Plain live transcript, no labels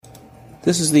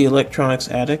This is the Electronics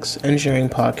Addicts Engineering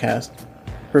Podcast,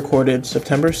 recorded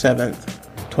September 7th,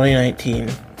 2019.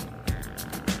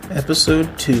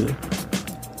 Episode 2,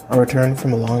 A Return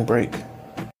from a Long Break.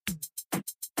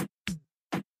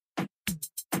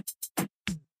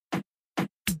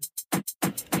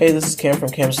 Hey, this is Kam from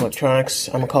Kam's Electronics.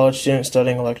 I'm a college student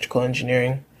studying electrical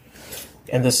engineering,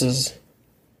 and this is...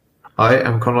 Hi,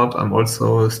 I'm Konrad. I'm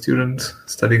also a student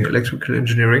studying electrical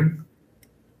engineering.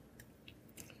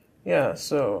 Yeah,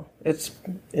 so it's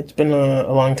been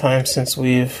a long time since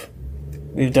we've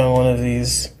done one of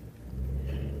these.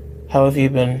 How have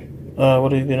you been?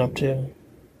 What have you been up to?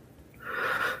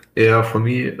 Yeah, for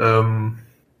me,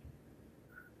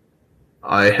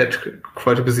 I had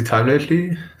quite a busy time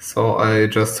lately, so I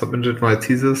just submitted my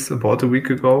thesis about a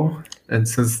week ago, and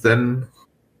since then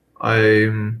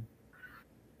I'm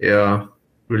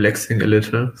relaxing a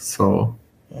little. So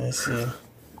I see.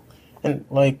 And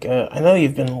I know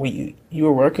you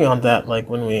were working on that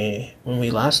when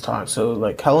we last talked.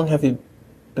 So how long have you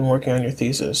been working on your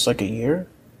thesis? Like a year?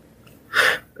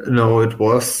 no, it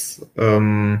was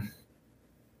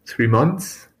 3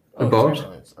 months Oh, about. 3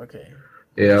 months. Okay.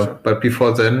 Yeah, Sure. but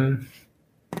before this,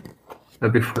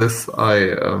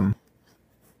 I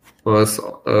was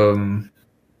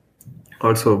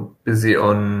also busy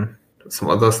on some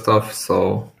other stuff.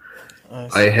 So I I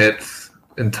see. had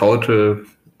in total,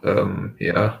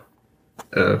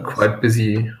 quite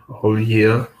busy whole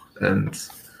year, and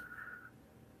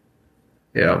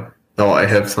now I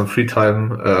have some free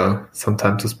time, some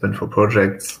time to spend for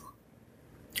projects.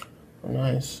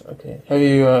 Nice. Okay. Have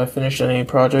you finished any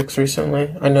projects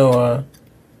recently? I know.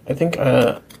 I think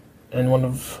in one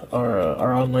of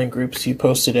our online groups, you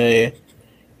posted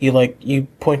you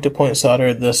point to point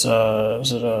soldered this.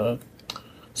 Was it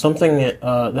something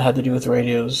that had to do with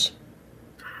radios?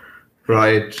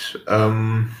 Right.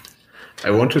 I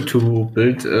wanted to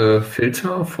build a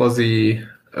filter for the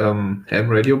ham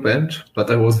radio band, but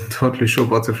I wasn't totally sure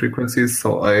about the frequencies,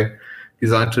 so I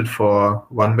designed it for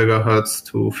 1 megahertz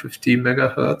to 50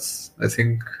 megahertz. I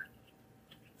think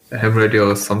a ham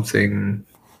radio is something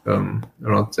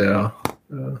around there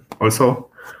also.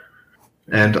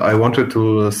 And I wanted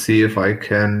to see if I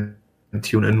can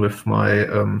tune in with my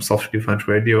software-defined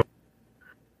radio.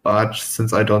 But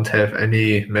since I don't have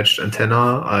any matched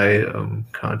antenna, I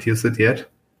can't use it yet.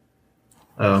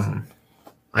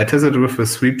 I tested with a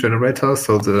sweep generator,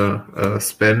 so the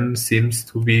span seems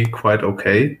to be quite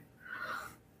okay.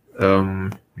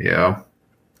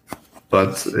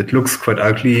 But it looks quite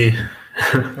ugly.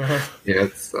 Yeah,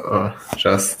 it's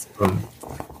just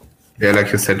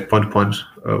like you said, point to point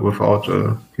without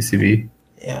PCB.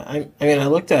 Yeah, I mean, I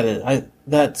looked at it.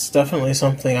 That's definitely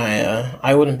something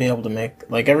I wouldn't be able to make.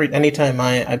 Anytime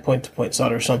I point to point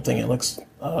solder something, it looks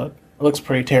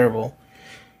pretty terrible.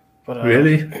 But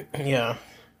Really? yeah.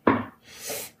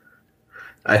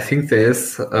 I think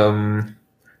there's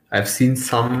I've seen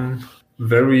some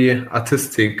very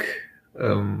artistic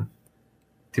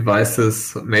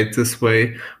devices made this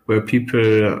way, where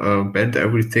people bend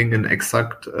everything in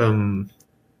exact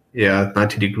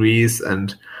 90 degrees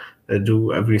and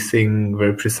do everything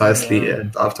very precisely, Yeah.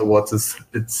 and afterwards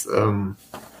it's a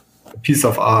piece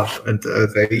of art. And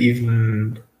they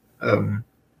even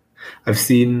I've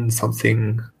seen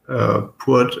something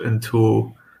poured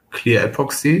into clear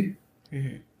epoxy.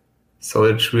 Mm-hmm. So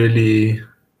it really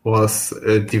was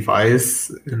a device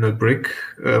in a brick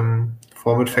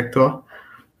format factor,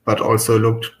 but also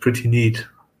looked pretty neat.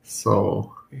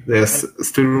 So there's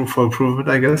still room for improvement,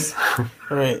 I guess.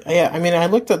 Right. Yeah. I mean, I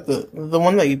looked at the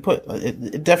one that you put.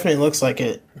 It definitely looks like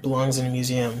it belongs in a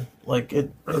museum.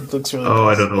 It looks really Oh,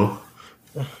 I nice. don't know.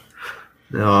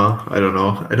 No, I don't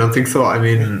know. I don't think so. I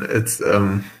mean,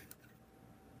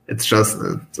 it's just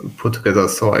put together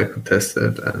so I could test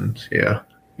it, and yeah.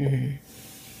 Mm-hmm.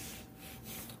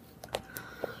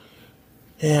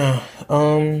 Yeah.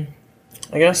 I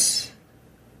guess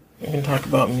we can talk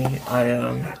about me.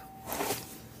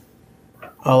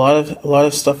 A lot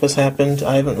of stuff has happened.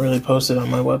 I haven't really posted on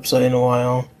my website in a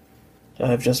while.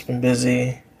 I've just been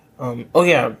busy.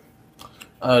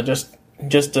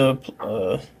 Just to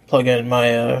plug in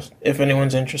my if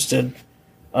anyone's interested,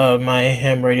 my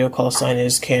ham radio call sign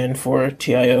is CAN for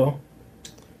TIO.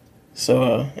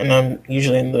 So and I'm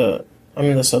usually in the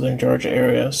southern Georgia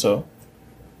area, so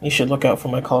you should look out for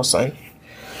my call sign.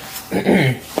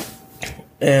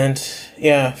 And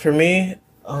yeah, for me,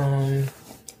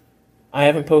 I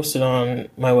haven't posted on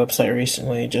my website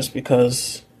recently just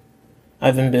because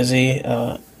I've been busy.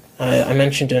 I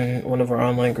mentioned in one of our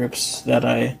online groups that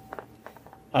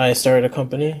I started a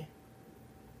company.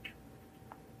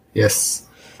 Yes.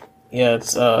 Yeah,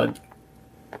 it's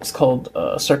It's called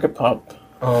Circuit Pop.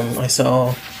 I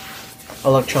sell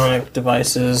electronic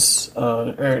devices,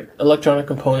 or electronic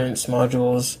components,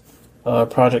 modules,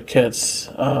 project kits,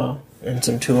 and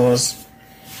some tools.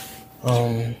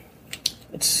 Um,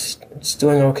 it's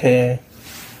doing okay.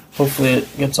 Hopefully,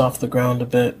 it gets off the ground a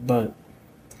bit, but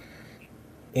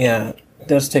yeah,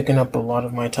 that's taken up a lot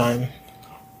of my time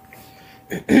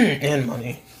and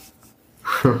money.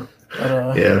 But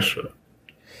Yeah, sure.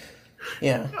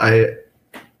 yeah, I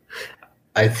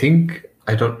I think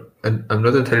I don't. I'm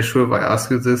not entirely sure if I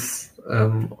asked you this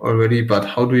already, but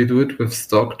how do you do it with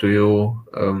stock? Do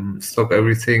you stock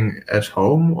everything at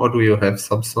home, or do you have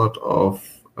some sort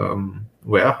of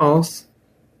warehouse?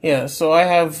 yeah. So I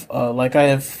have a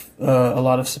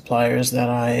lot of suppliers that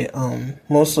I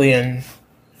mostly in.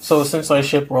 So since I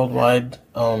ship worldwide,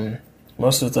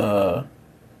 most of the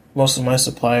most of my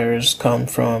suppliers come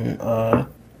from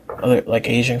other like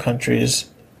Asian countries,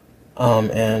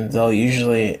 and they'll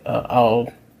usually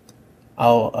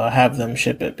I'll have them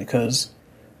ship it because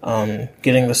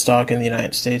getting the stock in the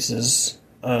United States is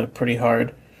pretty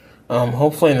hard.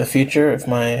 Hopefully, in the future, if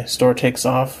my store takes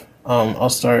off, I'll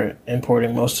start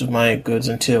importing most of my goods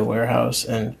into a warehouse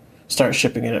and start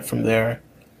shipping it from there.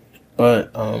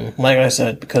 But like I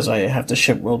said, because I have to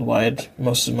ship worldwide,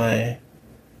 most of my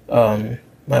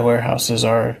warehouses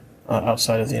are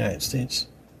outside of the United States.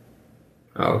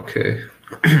 Okay.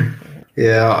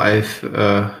 Yeah, I've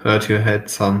heard you had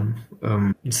some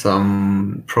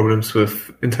problems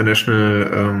with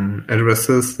international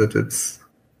addresses, that it's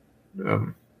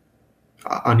um,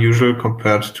 unusual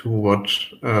compared to what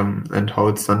and how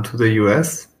it's done to the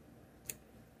US.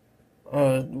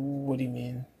 What do you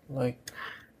mean? Like,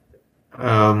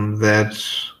 That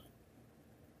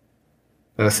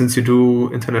since you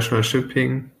do international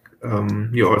shipping,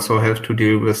 you also have to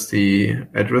deal with the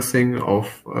addressing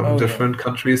of oh yeah, different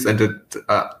countries, and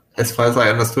as far as I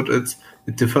understood,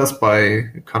 it differs by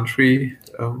country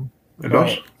a lot.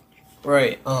 right.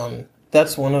 Right.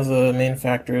 That's one of the main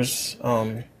factors,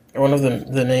 or one of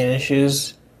the main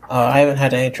issues. I haven't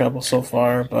had any trouble so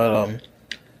far, but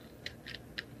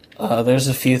there's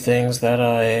a few things that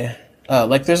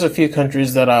like. There's a few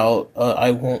countries that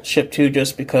I won't ship to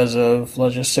just because of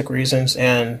logistic reasons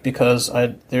and because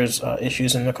I there's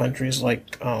issues in the countries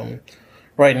like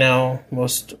right now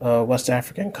most West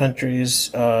African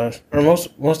countries or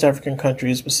most African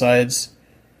countries besides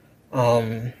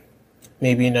um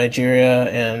maybe Nigeria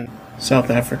and South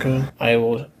Africa. I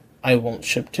won't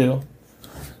ship to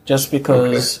just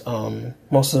Okay. because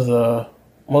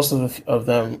of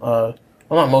them well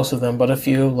not most of them but a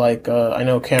few like I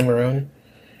know Cameroon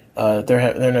they're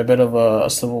in a bit of a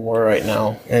civil war right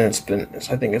now and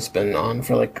I think it's been on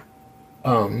for like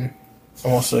um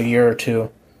almost a year or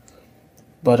two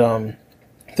but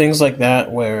things like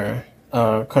that where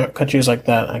countries like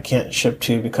that I can't ship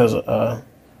to because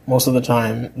most of the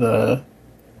time the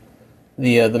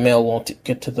mail won't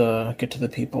get to the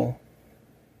people,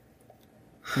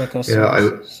 my Yeah,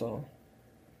 customers. So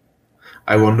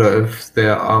I wonder if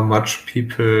there are much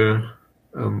people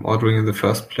ordering in the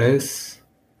first place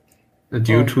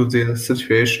due um to the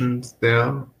situations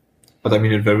there. But I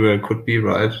mean, it very well could be,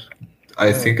 right?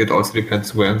 I right think it also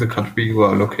depends where in the country you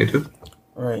are located.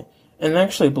 right. And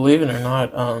actually, believe it or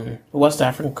not, West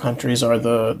African countries are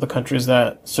the countries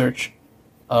that search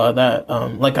that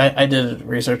like I did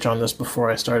research on this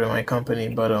before I started my company,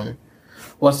 but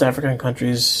West African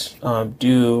countries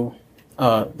do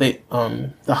they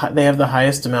have the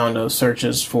highest amount of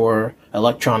searches for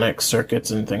electronic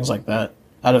circuits and things like that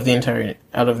out of the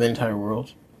entire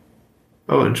world.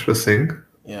 Oh, interesting.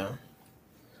 Yeah,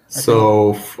 I think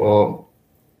So for,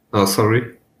 oh,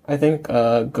 sorry. I think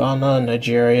Ghana,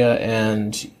 Nigeria,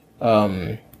 and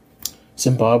um,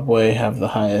 Zimbabwe have the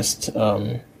highest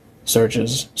search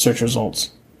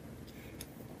results.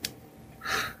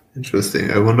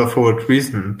 Interesting. I wonder for what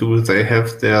reason. Do they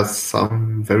have there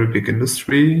some very big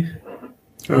industry?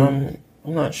 Um,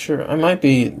 I'm not sure. I might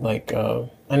be like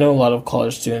I know a lot of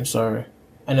college students are.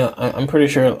 I'm pretty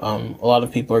sure a lot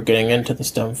of people are getting into the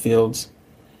STEM fields,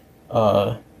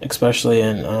 especially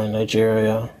in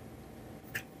Nigeria.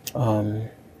 Um,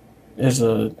 there's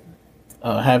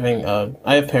I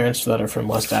have parents that are from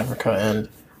West Africa, and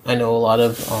I know a lot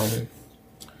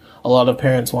of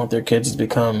parents want their kids to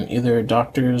become either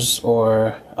doctors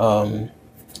or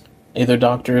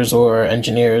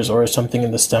engineers or something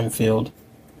in the STEM field.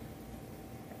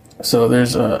 So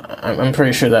I'm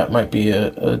pretty sure that might be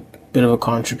a bit of a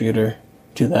contributor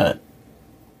to that.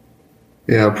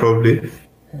 yeah, probably.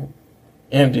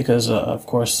 And because, of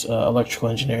course, electrical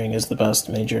engineering is the best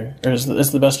major, or is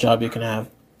the best job you can have.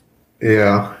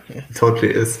 Yeah, Yeah. it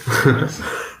totally is.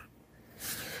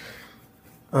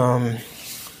 Um,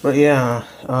 but yeah,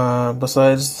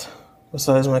 besides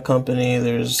my company,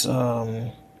 there's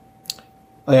oh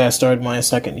yeah, I started my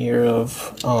second year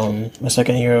of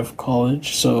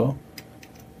college, so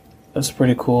that's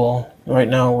pretty cool. Right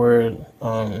now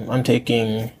I'm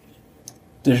taking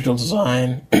digital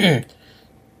design,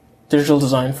 digital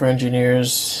design for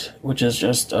engineers, which is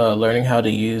just learning how to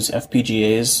use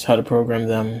FPGAs, how to program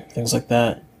them, things like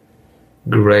that.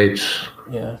 Great.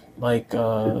 Yeah, like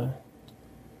I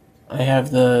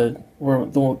have the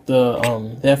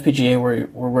FPGA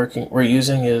we're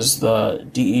using is the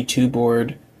DE2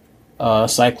 board,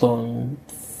 Cyclone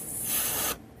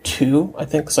 2, I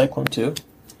think Cyclone 2.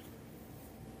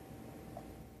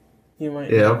 You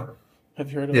might Yeah, know.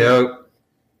 Have you heard of it? yeah.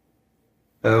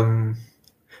 Um,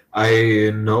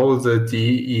 I know the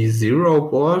DE0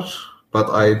 board, but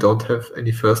I don't have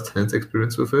any first-hand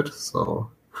experience with it. So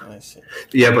I see.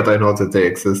 yeah, but I know that they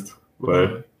exist. Well,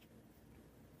 Mm.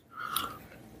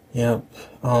 Yep.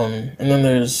 And then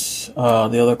there's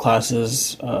the other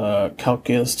classes,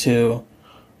 Calculus 2,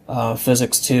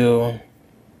 Physics 2.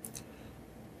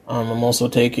 I'm also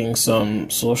taking some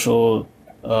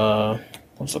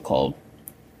what's it called?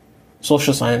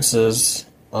 Social sciences,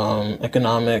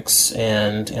 economics,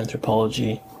 and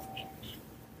anthropology.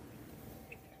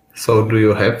 so do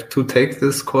you have to take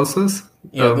these courses?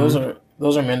 Yeah,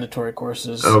 those are mandatory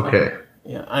courses. Okay.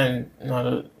 Yeah, I'm not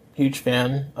a huge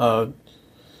fan.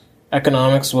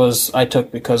 Economics was I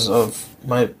took because of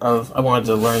I wanted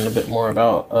to learn a bit more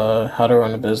about how to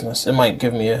run a business. It might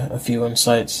give me a few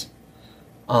insights.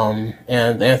 And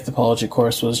the anthropology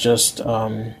course was just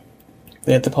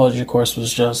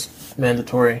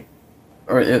mandatory,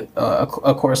 or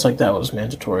a course like that was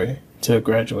mandatory to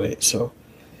graduate. So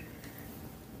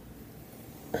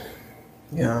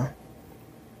yeah,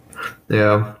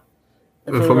 Yeah.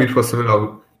 if it For was me, up, it was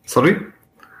similar. Sorry?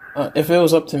 if it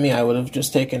was up to me, I would have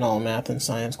just taken all math and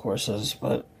science courses.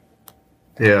 But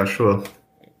Yeah, sure.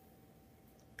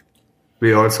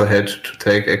 We also had to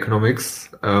take economics.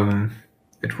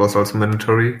 It was also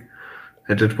mandatory,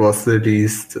 and it was the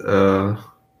least.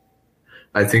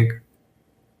 I think,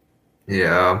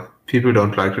 yeah, people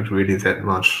don't like it really that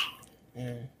much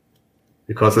mm,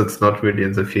 because it's not really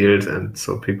in the field, and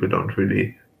so people don't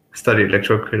really study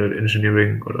electrical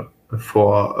engineering or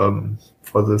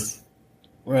for this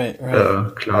right.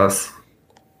 class.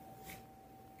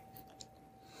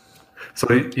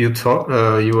 So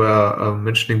you were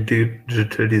mentioning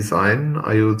digital design.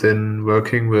 Are you then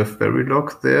working with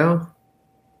Verilog there?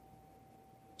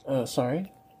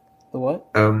 Sorry, the what?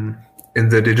 Um, in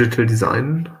the digital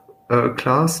design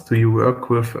class, do you work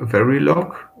with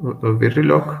Verilog?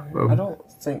 Verilog? I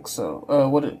don't think so.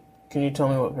 Can you tell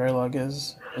me what Verilog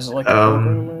is? Is it like a Um,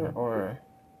 programmer or?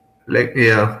 like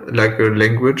a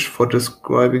language for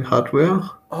describing hardware.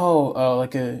 Oh,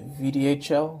 like a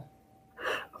VDHL?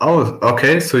 Oh,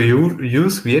 okay. So you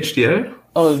use VHDL?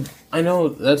 Oh, I know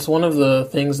that's one of the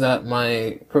things that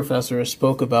my professor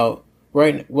spoke about.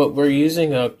 Right, what we're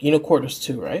using, Quartus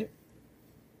 2, right?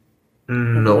 Have you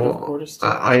heard of No, Quartus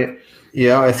 2?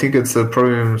 yeah, I think it's a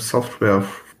programming software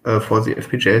for the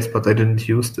FPGAs, but I didn't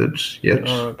use it yet.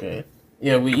 Oh, okay.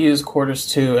 Yeah, we use Quartus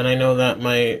 2, and I know that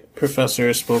my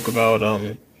professor spoke about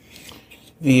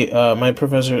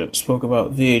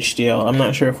VHDL. I'm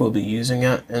not sure if we'll be using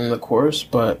it in the course,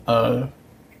 but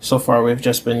so far we've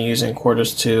just been using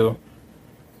Quartus 2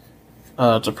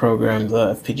 to program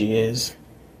the FPGAs.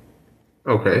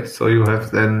 Okay, so you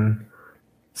have then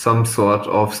some sort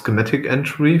of schematic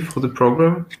entry for the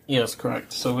program? Yes,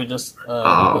 correct. So we just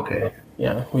Okay.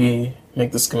 we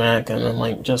make the schematic and then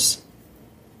like just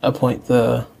appoint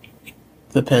the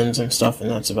pins and stuff, and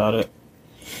that's about it.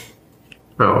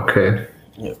 Okay.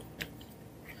 Yep.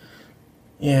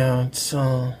 Yeah, it's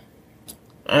I'm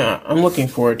looking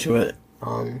forward to it.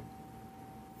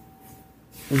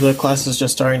 The class is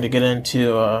just starting to get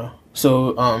into.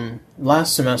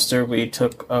 Last semester we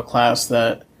took a class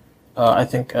that I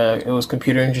think it was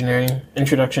computer engineering,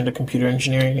 introduction to computer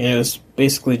engineering, and it was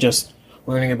basically just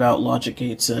learning about logic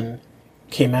gates and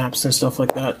K maps and stuff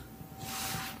like that.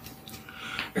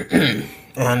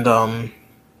 and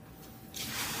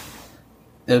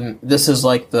and this is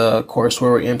like the course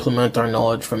where we implement our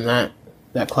knowledge from that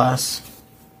class.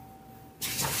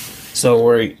 So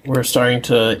we're starting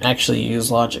to actually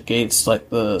use logic gates like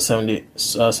the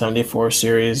 74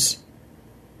 series,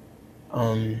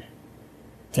 um,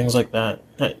 things like that.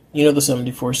 You know the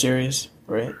 74 series,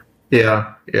 right?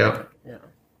 Yeah, yeah. Yeah.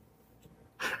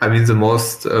 I mean, the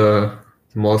most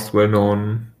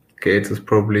well-known gate is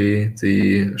probably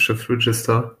the shift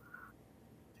register.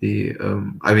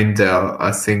 I mean, there are,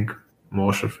 I think,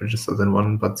 more shift register than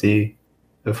one, but the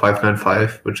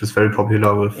 595, which is very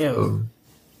popular with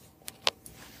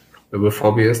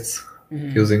hobbyists,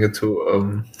 using it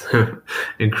to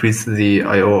increase the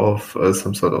I/O of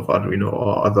some sort of Arduino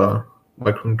or other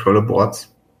microcontroller boards.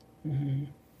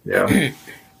 Yeah.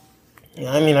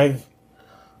 Yeah, I mean,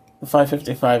 the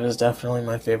 555 is definitely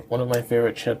one of my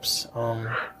favorite chips.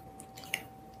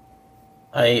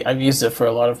 I've used it for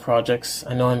a lot of projects.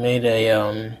 I know I made a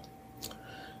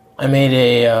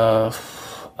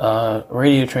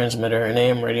radio transmitter, an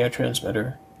AM radio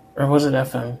transmitter, or was it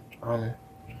FM?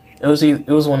 It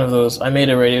was one of those. I made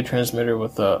a radio transmitter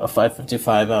with a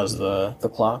 555 as the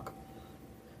clock.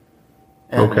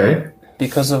 And, Okay.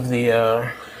 Because of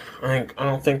I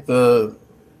don't think the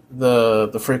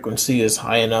frequency is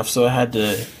high enough, so I had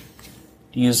to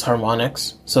use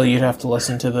harmonics. So you'd have to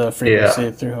listen to the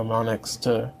frequency through harmonics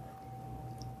to.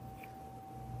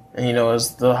 And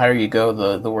as the higher you go,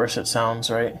 the worse it sounds,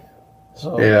 right?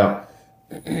 So yeah.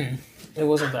 It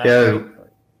wasn't that. Yeah. Great, but...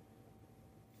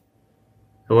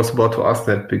 I was about to ask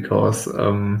that because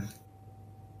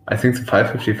I think the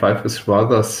 555 is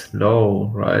rather slow,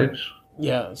 right?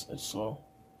 Yeah, it's slow.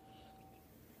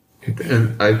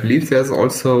 And I believe there's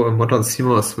also a modern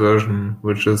CMOS version,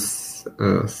 which is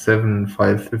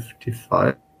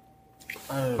 7555.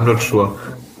 I'm not sure.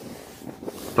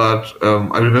 But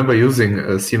I remember using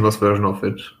a CMOS version of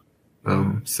it,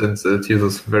 since it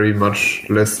uses very much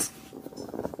less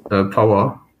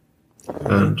power.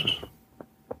 And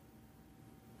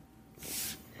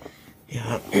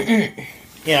yeah,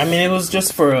 yeah. I mean, it was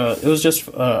just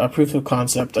a proof of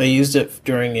concept. I used it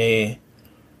during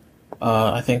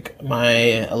I think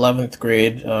my 11th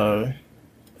grade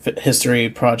history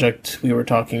project. We were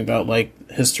talking about like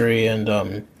history, and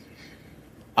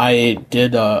I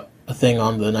did a thing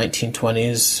on the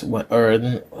 1920s,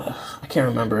 I can't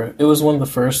remember. It was when the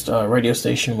first radio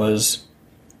station was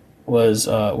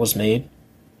made,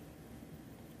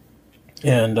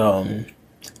 and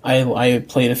I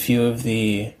played a few of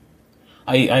the.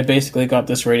 I basically got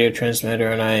this radio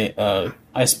transmitter, and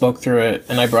I spoke through it,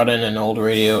 and I brought in an old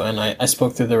radio, and I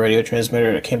spoke through the radio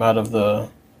transmitter that came out of the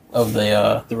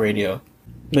radio.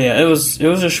 But yeah, it's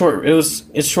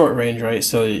short range, right?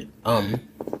 So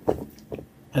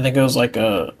I think it was like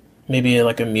maybe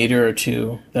like a meter or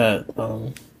two that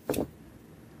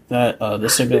the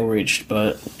signal reached,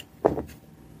 but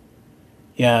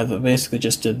yeah, basically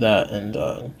just did that, and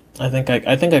I think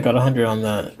I got 100 on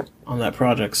that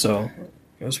project, so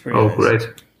it was pretty nice.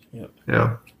 Great. Yep.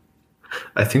 Yeah.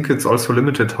 I think it's also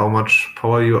limited how much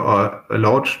power you are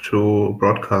allowed to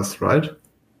broadcast, right?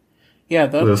 Yeah,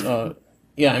 that's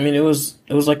yeah. I mean, it was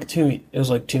like 2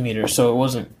 meters, so it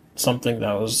wasn't something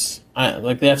that was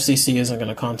like the FCC isn't going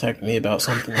to contact me about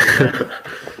something like that.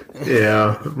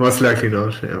 Yeah, most likely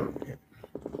not. Yeah.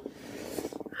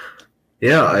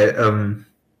 Yeah, I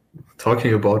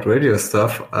talking about radio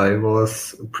stuff, I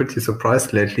was pretty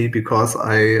surprised lately because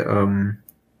I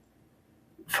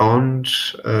found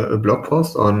a blog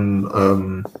post on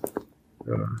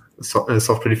a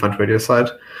software-defined radio site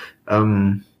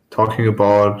talking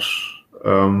about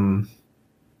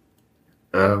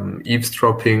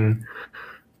eavesdropping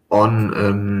on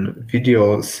a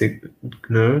video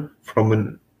signal from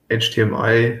an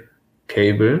HDMI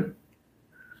cable,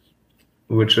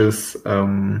 which is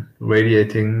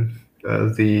radiating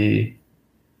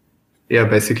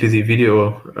basically the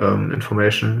video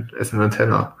information as an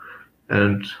antenna.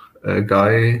 And a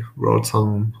guy wrote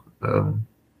some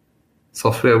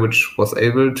software which was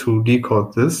able to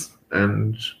decode this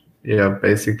and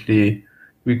basically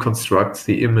reconstruct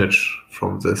the image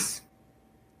from this.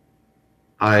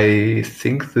 I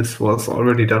think this was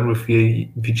already done with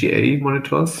VGA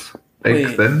monitors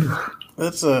back then.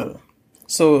 That's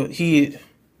so he.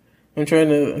 I'm trying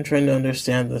to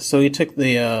understand this. So he took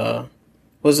the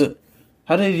was it?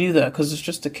 How did he do that? Because it's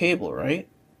just a cable, right?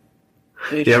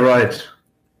 Yeah, right.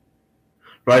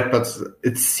 Right, but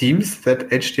it seems that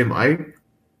HDMI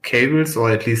cables, or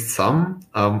at least some,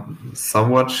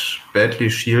 somewhat badly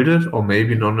shielded, or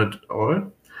maybe none at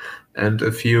all. And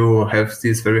if you have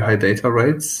these very high data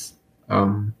rates,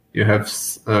 you have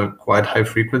quite high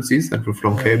frequencies, and with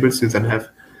long cables, you then have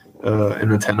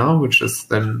an antenna, which is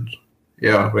then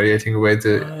radiating away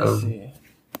the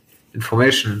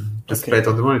information displayed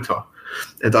on the monitor.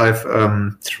 And I've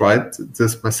tried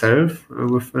this myself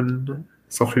with a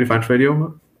software-defined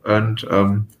radio, and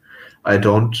I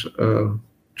don't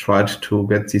tried to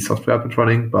get the software up and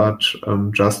running, but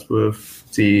just with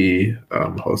the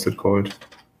how's it called?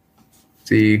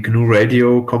 The GNU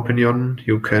Radio companion,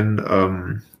 you can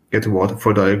get a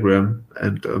waterfall diagram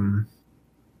and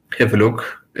have a look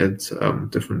at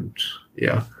different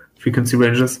frequency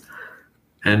ranges,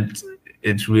 and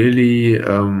it really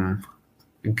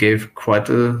gave quite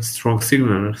a strong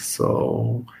signal.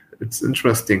 So it's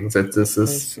interesting that this I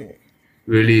is see.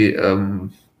 really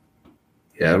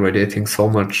radiating so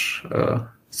much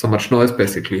noise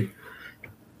basically.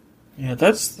 Yeah,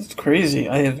 that's crazy.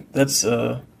 I've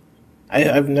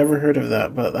never heard of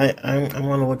that, but I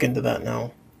want to look into that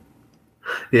now.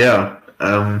 Yeah,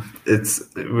 it's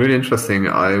really interesting.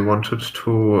 I wanted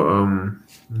to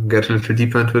get a little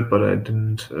deeper into it, but I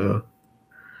didn't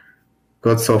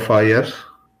got so far yet.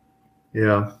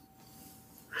 Yeah,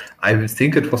 I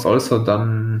think it was also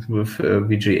done with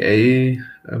VGA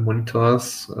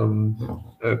monitors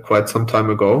quite some time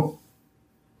ago.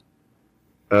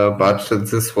 But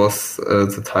this was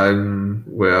the time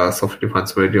where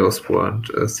software-defined radios weren't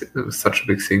such a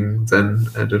big thing then,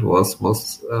 and it was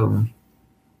most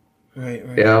Right.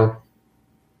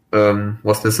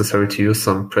 was necessary to use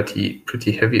some pretty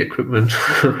heavy equipment.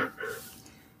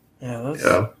 Yeah, that's.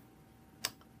 Yeah.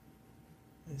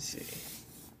 Let's see.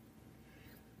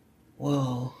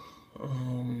 Well,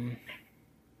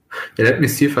 Yeah, let me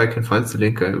see if I can find the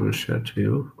link I will share to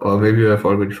you. Or maybe I've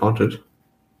already found it.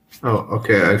 Oh,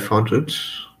 okay, I found it.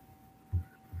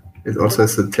 It also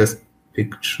has a test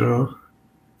picture.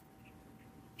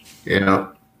 Yeah.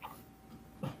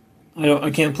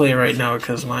 I can't play it right now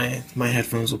because my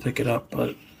headphones will pick it up.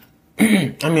 But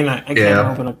I mean, I can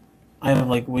Yeah. open up. I have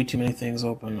like way too many things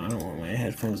open. I don't want my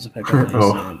headphones to pick up any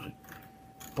Oh. sound.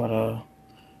 But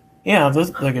yeah,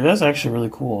 that's actually really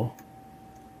cool.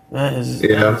 That is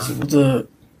Yeah.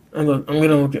 I'm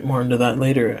gonna look at more into that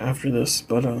later after this.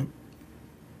 But Yeah,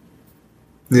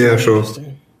 very sure.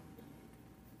 interesting.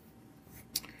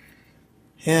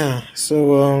 Yeah.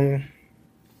 So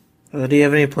do you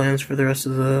have any plans for the rest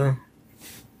of the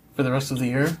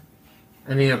year?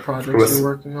 Any projects Was- you're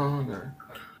working on? Or?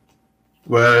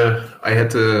 Well, I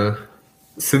had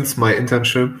since my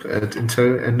internship at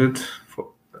Intel ended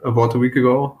about a week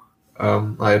ago,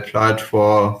 I applied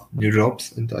for new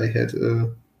jobs and I had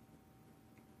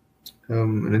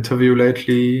an interview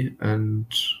lately, and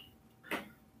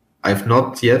I've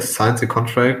not yet signed the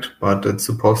contract, but it's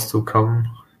supposed to come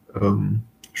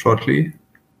shortly.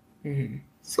 Mm-hmm.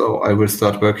 So I will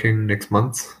start working next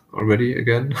month already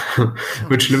again,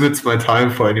 which limits my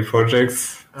time for any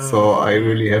projects. So I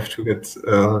really have to get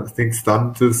things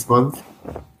done this month.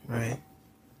 Right.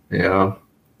 Yeah.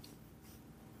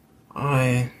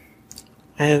 I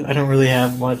don't really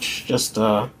have much, just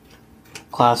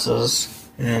classes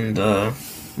and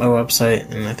my website,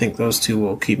 and I think those two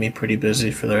will keep me pretty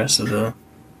busy for the rest of the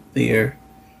year.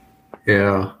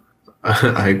 Yeah.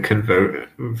 I can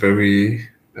very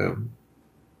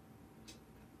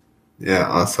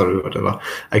sorry, whatever.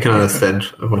 I can understand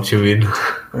what you mean.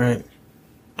 Right.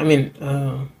 I mean,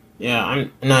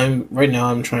 I'm right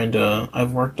now. I'm trying to.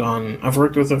 I've worked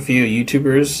with a few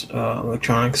YouTubers,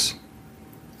 electronics,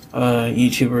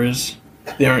 YouTubers.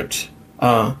 They aren't.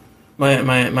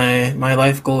 My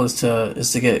life goal is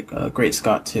to get Great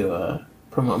Scott to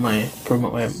promote my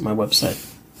website.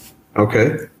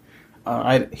 Okay.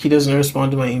 He doesn't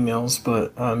respond to my emails,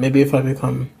 but maybe if my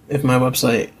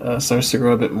website starts to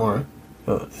grow a bit more,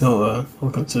 he'll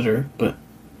consider. But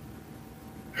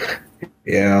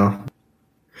Yeah.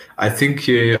 I think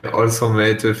he also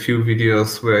made a few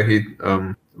videos where he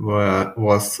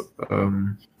was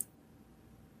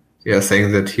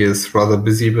saying that he is rather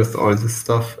busy with all this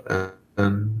stuff,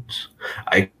 and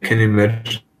I can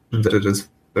imagine that it is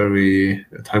very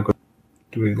time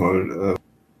consuming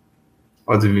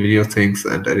all the video things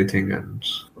and editing and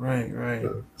right.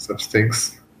 such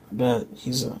things. But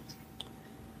he's a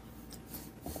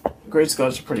Great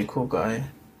Scott's a pretty cool guy.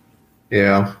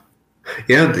 Yeah.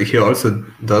 Yeah, and he also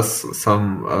does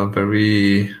some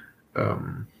very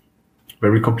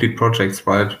complete projects,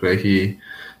 right? Where he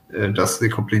does the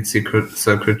complete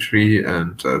circuitry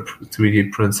and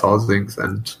 3D prints housings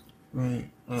and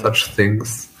such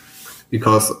things.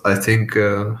 Because I think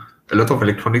a lot of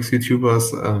electronics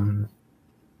YouTubers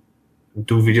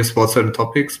do videos about certain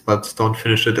topics, but don't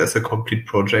finish it as a complete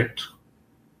project,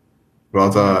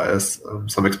 rather as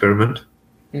some experiment.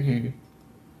 Mm-hmm.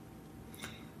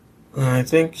 I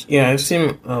think I've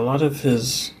seen a lot of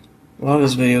his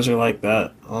videos are like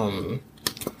that. I'm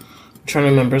trying to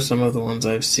remember some of the ones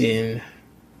I've seen.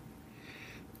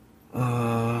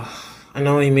 I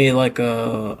know he made I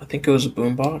think it was a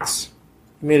boombox.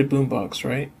 He made a boombox,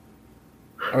 right?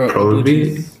 Or Probably.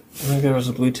 A Bluetooth. I think there was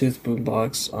a Bluetooth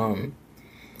boombox.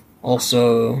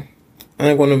 Also, I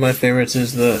think one of my favorites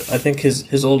is I think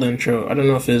his old intro. I don't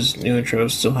know if his new intro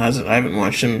still has it. I haven't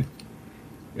watched him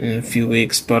in a few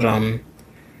weeks, but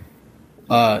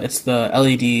it's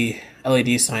the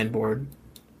LED signboard.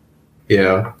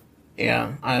 Yeah.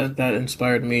 Yeah, that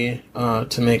inspired me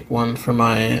to make one for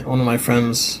my one of my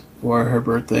friends for her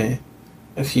birthday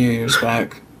a few years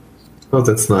back. Oh,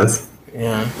 that's nice.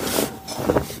 Yeah,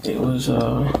 it was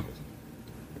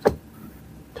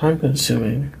time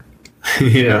consuming.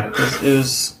 Yeah. It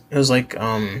was like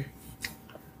I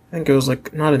think it was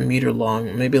like not a meter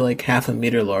long, maybe like half a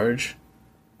meter large.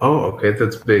 Oh, okay,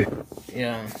 that's big.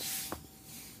 Yeah.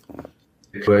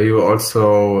 Were you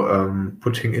also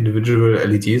putting individual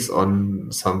LEDs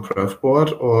on some pref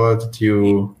board, or did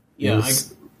you Yeah,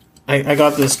 use? I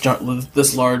got this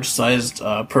large sized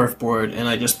perf board, and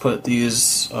I just put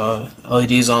these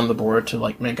LEDs on the board to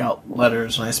like make out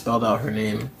letters, and I spelled out her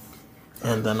name,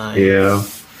 and then Yeah,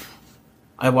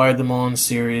 I wired them all in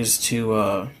series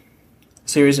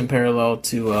in parallel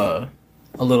to a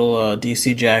little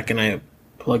DC jack, and I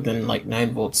plugged in like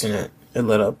 9 volts in it. It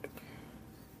lit up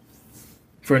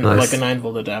for like a nice. 9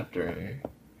 volt adapter, and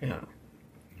yeah.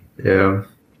 Yeah,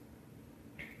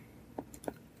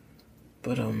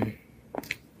 But I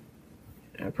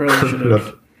probably should have.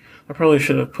 Lot- I probably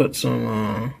should have put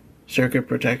some circuit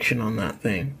protection on that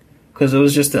thing, because it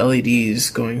was just the LEDs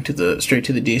going to the straight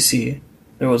to the DC.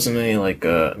 There wasn't any like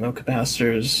no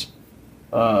capacitors.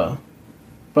 Uh,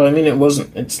 but I mean, it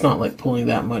wasn't. It's not like pulling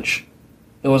that much.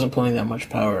 It wasn't pulling that much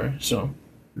power. So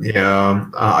yeah.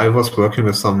 I was working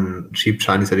with some cheap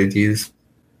Chinese LEDs.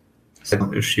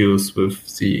 Some issues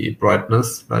with the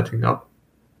brightness lighting up,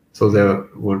 so they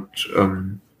would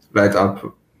light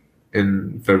up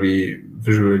in very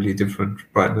visually different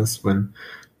brightness when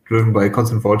driven by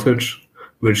constant voltage,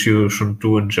 which you shouldn't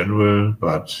do in general,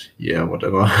 but yeah,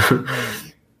 whatever.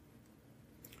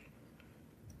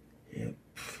 yeah.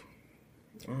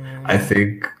 I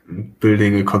think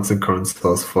building a constant current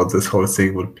source for this whole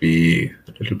thing would be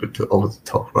a little bit over the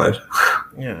top, right?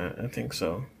 Yeah, I think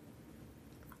so.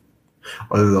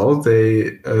 Although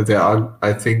there are,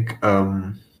 I think,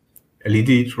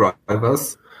 LED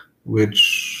drivers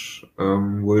which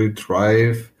will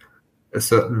drive a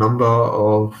certain number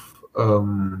of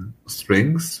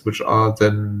strings, which are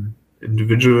then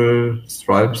individual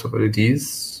stripes of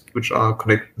LEDs, which are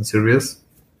connected in series,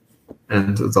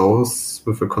 and those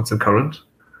with a constant current.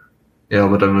 Yeah,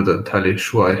 but I'm not entirely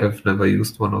sure. I have never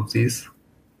used one of these.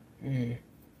 Mm.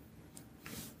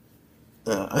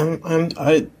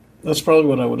 I. That's probably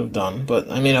what I would have done. But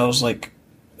I mean, I was like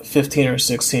 15 or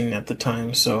 16 at the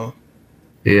time, so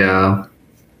Yeah,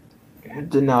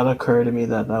 it did not occur to me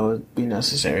that that would be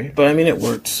necessary. But I mean, it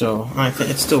worked, so I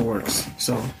think it still works.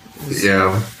 So it's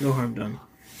yeah, no harm done.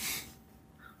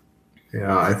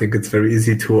 yeah. I think it's very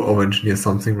easy to over-engineer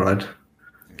something, right?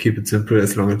 Keep it simple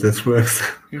as long as this works.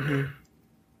 Hmm.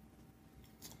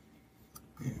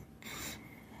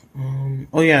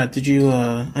 Oh yeah, did you?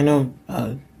 I know.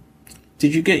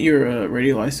 Did you get your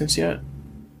radio license yet?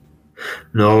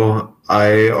 No,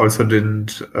 I also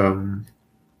didn't.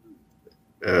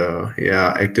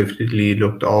 Yeah, actively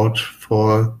looked out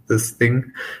for this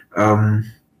thing.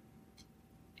 Um,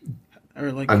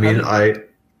 Or like, I mean,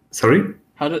 sorry.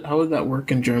 how would that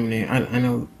work in Germany? I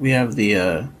know we have the.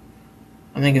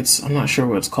 I think it's. I'm not sure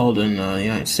what it's called in the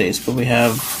United States, but we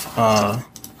have.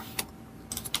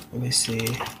 Let me see.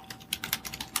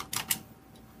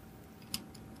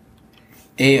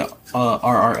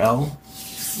 ARRL,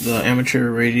 the Amateur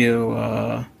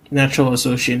Radio Natural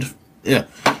Association. Yeah,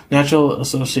 Natural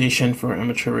Association for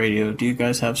Amateur Radio. Do you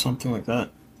guys have something like that?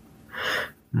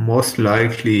 Most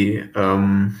likely,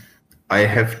 I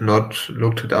have not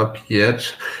looked it up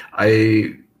yet.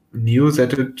 I knew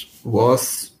that it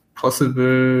was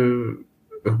possible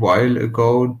a while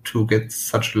ago to get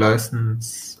such a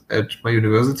license at my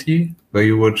university, where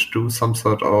you would do some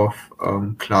sort of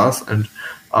class and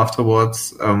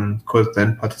afterwards could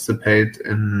then participate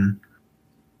in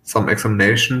some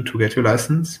examination to get your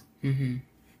license.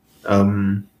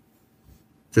 Mm-hmm.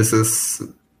 This is,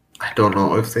 I don't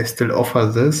know if they still offer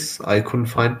this. I couldn't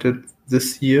find it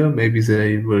this year. Maybe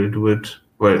they will do it,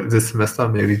 well, this semester.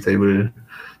 Maybe they will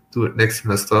do it next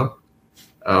semester.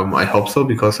 I hope so,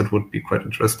 because it would be quite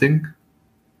interesting.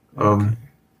 Okay.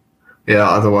 Yeah,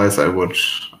 otherwise I would,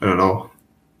 I don't know,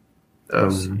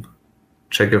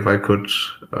 check if I could,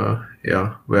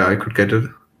 yeah, where I could get it.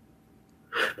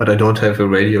 But I don't have a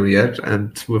radio yet,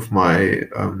 and with my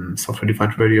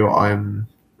software-defined radio, I'm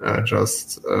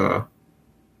just,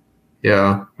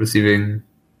 yeah, receiving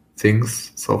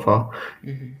things so far,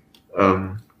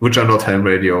 Mm-hmm. which are not ham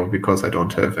radio because I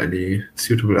don't have any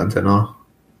suitable antenna.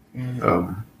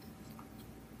 Mm-hmm.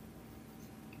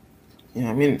 Yeah,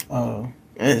 I mean,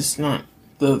 it's not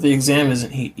the exam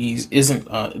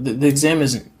the exam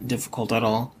isn't difficult at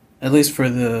all. At least for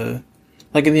the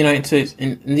like in the United States.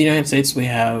 In the United States, we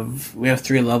have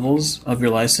three levels of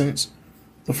your license.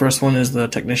 The first one is the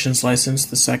technician's license.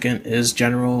 The second is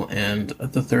general, and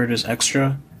the third is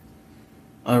extra.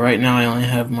 Right now, I only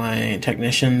have my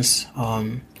technicians,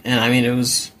 and I mean it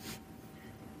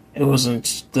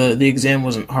wasn't the exam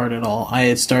wasn't hard at all. I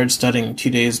had started studying 2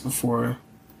 days before,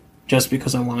 just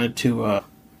because I wanted to.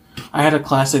 I had a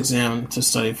class exam to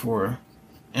study for,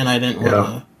 and I didn't want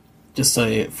to just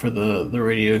study it for the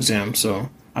radio exam. So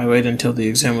I waited until the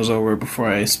exam was over before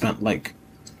I spent like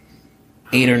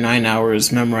 8 or 9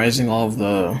 hours memorizing all of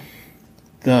the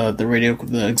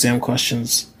exam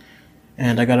questions,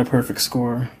 and I got a perfect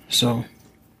score. So.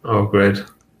 Oh, great.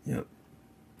 Yep.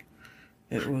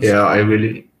 It was. Yeah, I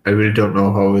really don't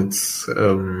know how it's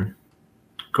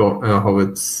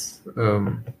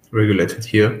regulated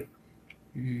here,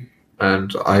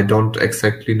 and I don't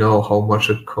exactly know how much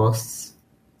it costs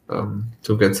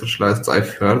to get such license.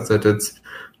 I've heard that it's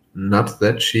not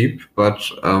that cheap, but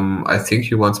I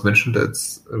think you once mentioned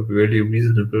it's a really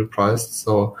reasonable price,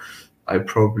 so I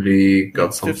probably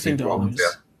got something wrong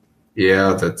there.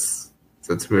 Yeah, that's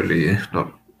really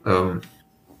not.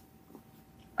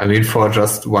 I mean, for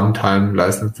just one-time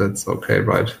license, that's okay,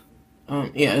 right?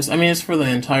 Yeah, I mean, it's for the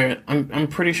entire. I'm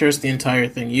pretty sure it's the entire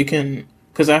thing. You can,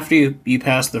 because after you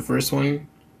pass the first one,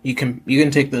 you can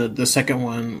take the second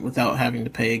one without having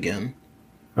to pay again.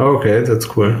 Okay, that's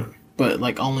cool. But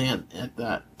like only at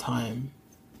that time,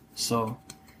 so.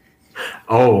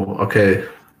 Oh, okay.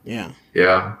 Yeah.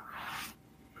 Yeah.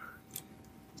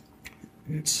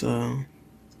 It's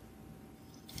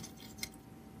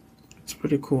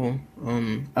pretty cool.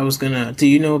 I was gonna. Do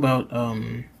you know about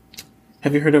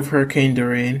Have you heard of Hurricane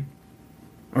Dorian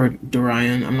or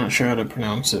Dorian? I'm not sure how to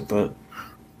pronounce it, but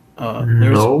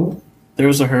no. There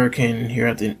was a hurricane here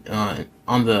at the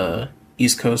on the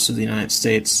east coast of the United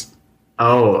States.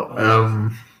 Oh,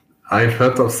 I've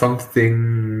heard of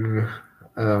something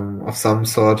of some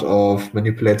sort of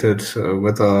manipulated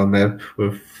weather map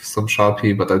with some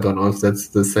Sharpie, but I don't know if that's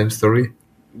the same story.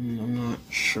 I'm not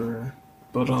sure,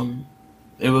 but I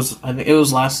think it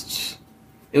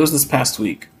was this past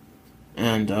week,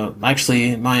 and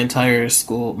actually my entire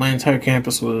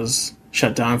campus was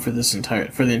shut down for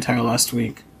the entire last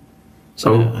week.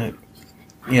 So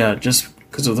just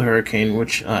because of the hurricane,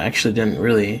 which actually didn't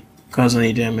really cause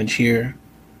any damage here.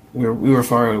 We were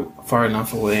far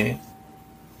enough away,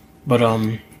 but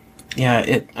I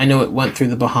know it went through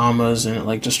the Bahamas and it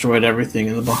like destroyed everything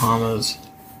in the Bahamas.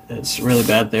 It's really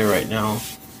bad there right now.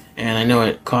 And I know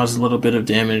it caused a little bit of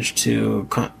damage to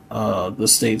the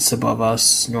states above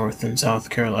us, North and South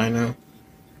Carolina.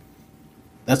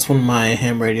 That's when my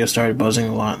ham radio started buzzing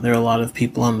a lot. There are a lot of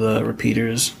people on the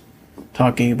repeaters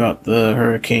talking about the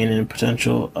hurricane and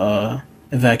potential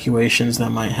evacuations that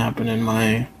might happen in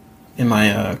my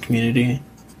community.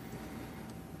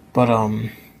 But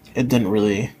it didn't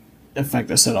really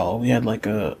affect us at all. We had like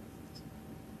a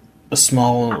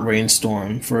small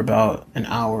rainstorm for about an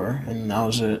hour, and that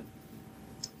was it.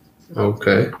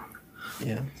 Okay.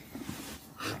 Yeah.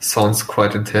 Sounds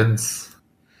quite intense.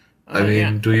 I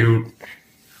mean, do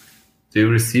you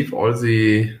receive all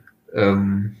the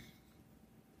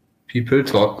people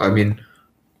talk? I mean,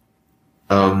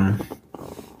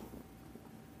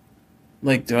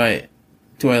 like do I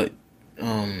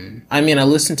I mean, I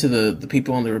listen to the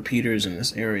people on the repeaters in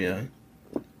this area,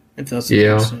 if that's what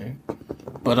you're saying.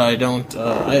 But I don't.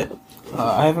 I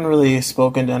haven't really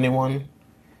spoken to anyone.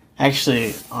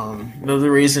 Actually, the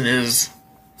reason is,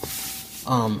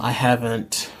 I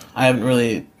haven't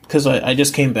really, because I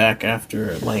just came back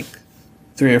after like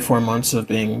 3 or 4 months of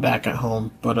being back at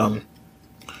home. But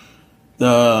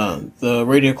the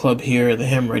radio club here, the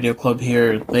ham radio club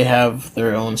here, they have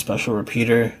their own special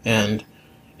repeater, and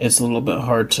it's a little bit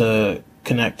hard to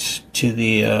connect to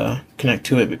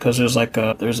it because there's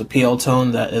a PL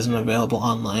tone that isn't available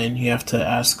online. You have to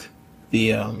ask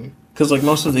because like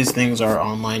most of these things are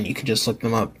online, you can just look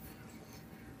them up.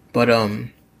 But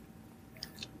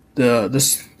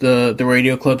the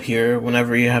radio club here,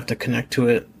 whenever you have to connect to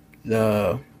it,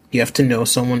 you have to know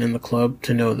someone in the club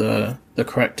to know the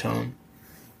correct tone.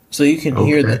 So you can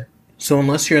hear that. So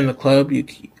unless you're in the club, you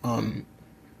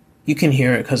can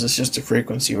hear it because it's just a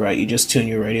frequency, right? You just tune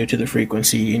your radio to the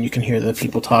frequency and you can hear the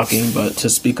people talking, but to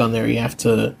speak on there, you have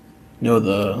to know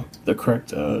the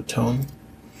correct tone.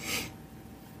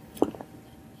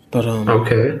 But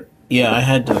yeah, I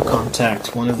had to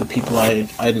contact one of the people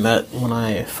I'd met when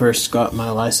I first got my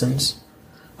license.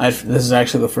 This is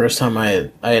actually the first time I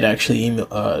had actually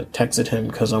texted him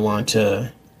because I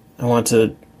wanted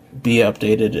to be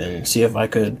updated and see if I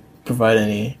could provide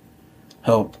any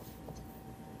help.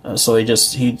 So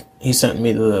he sent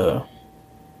me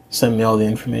all the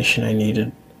information I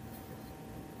needed.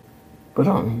 But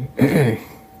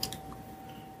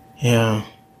yeah.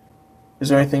 Is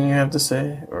there anything you have to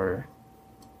say, or?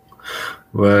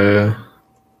 Well,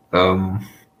 I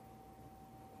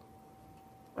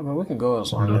mean, we can go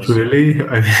as long not as. really.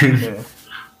 I mean, Yeah.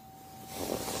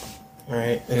 All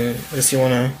right, and I guess you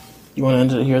wanna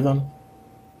end it here then?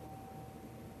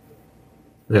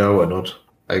 yeah, why not?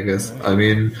 I guess. I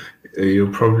mean, you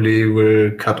probably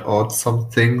will cut out some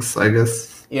things, I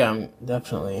guess. Yeah,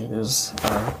 definitely. There's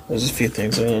a few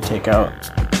things I need to take out.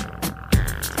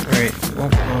 All right. Well,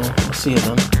 I'll see you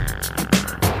then.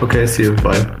 Okay, see you.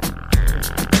 Bye.